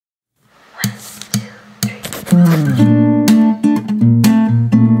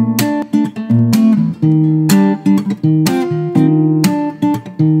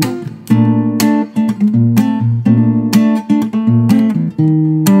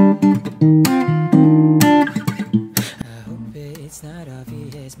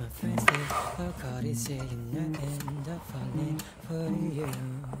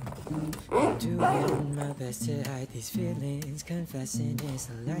Confessing is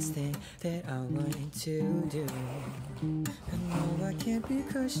the last thing that I want to do. I know I can't be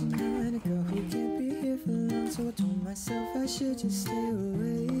crushing on a girl who can't be here for long, so I told myself I should just stay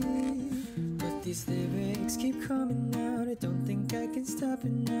away. But these lyrics keep coming out, I don't think I can stop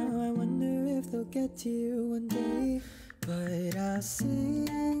it now. I wonder if they'll get to you one day. But I'll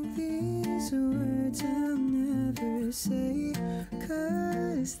sing these words I'll never say,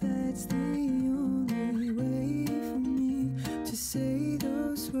 'cause that's the only way for me to say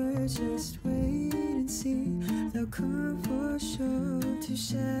those words. Just wait and see, they'll come for sure. Too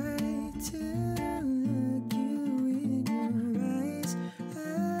shy to look you in your eyes.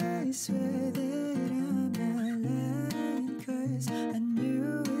 I swear that I'm not lying, 'cause I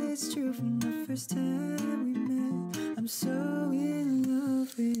knew it's true from the first time we met. I'm so in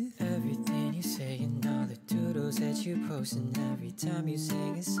love with everything you say and all the doodles that you post. And every time you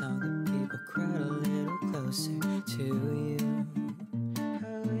sing a song, the people crowd a little closer to you.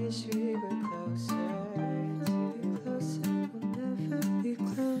 I wish we were closer, we'll never be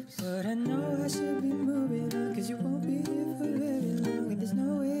close. But I know I should be moving on, 'cause you won't be here for very long. And there's no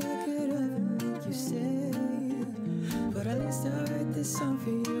way I could ever make you stay. But at least I write this song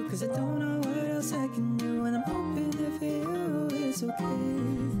for you, 'cause I don't know what else I can do. And I'm hoping that for you it's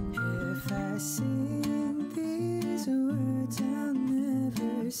okay if I sing these words I'll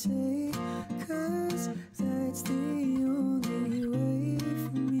never say, 'cause that's the only way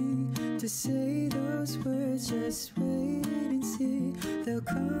for me to say those words. Just wait and see, they'll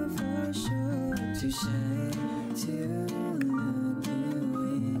come for sure. Too shy to look you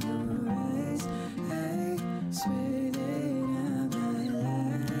in your eyes. I swear that I'm not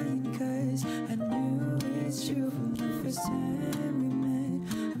lying, 'cause I knew it's true from the first time we met.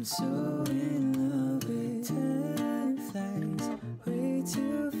 I'm so in love with time flies way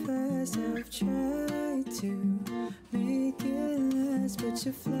too fast. I've tried to make it last, but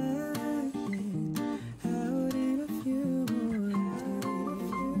you're flying out in a few more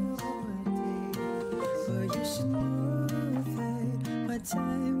days. But you should know that my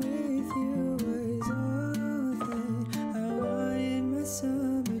time with you was all that I wanted my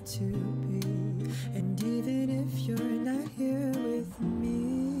summer to be. And even if you're not here with me,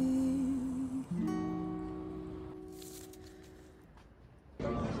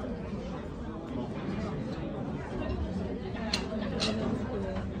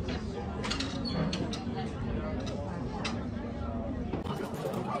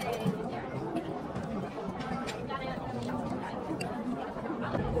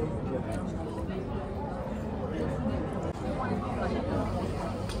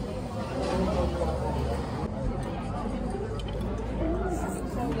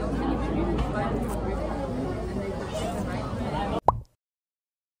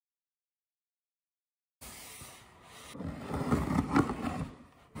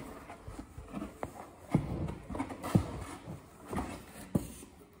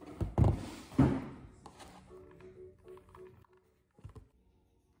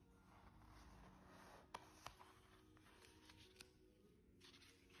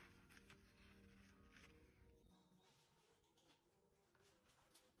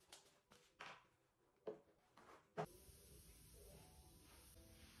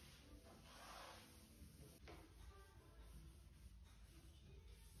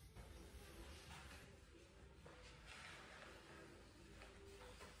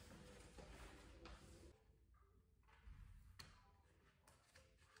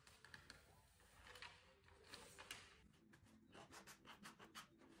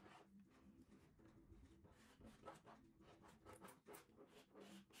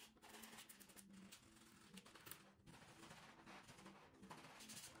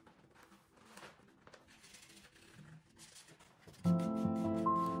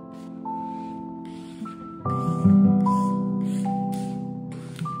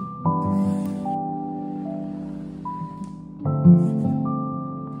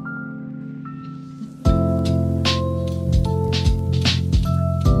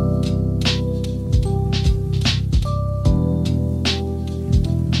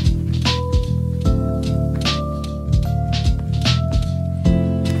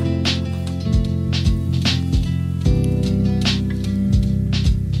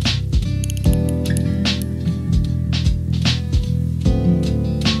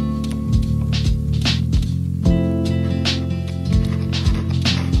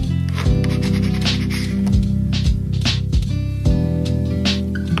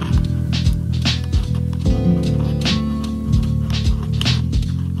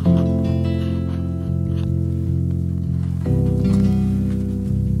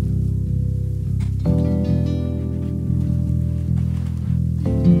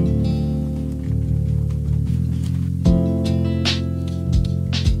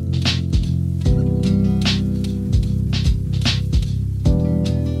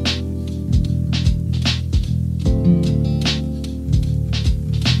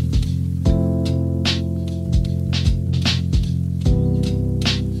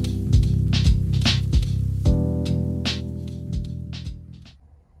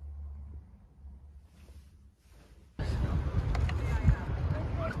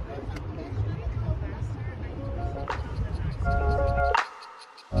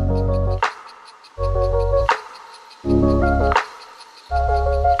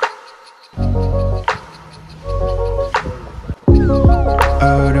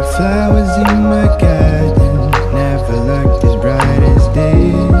 flowers in my garden never looked as bright as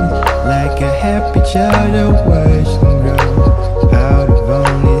this. Like a happy child I watched them grow out of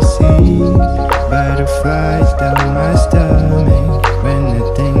only seeds. Butterflies down my stomach when I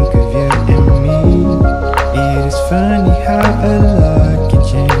think of you and me. It is funny how a lot can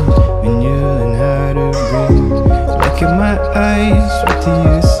change when you learn how to breathe. Look at my eyes, what do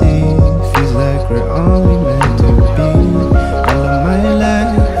you see? Feels like we're only meant to be. All of my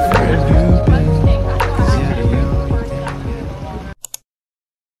life, where have you been? 'Cause you're the only thing.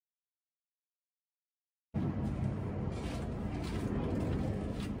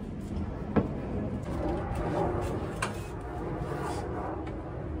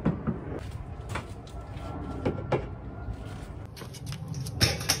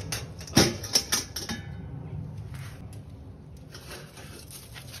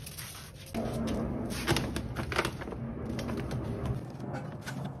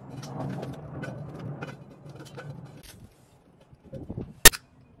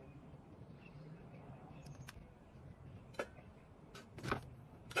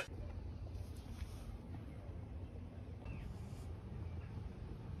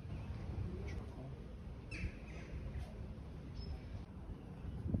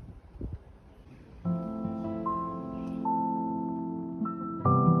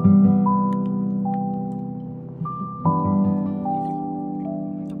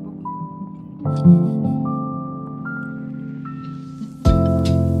 Thank you.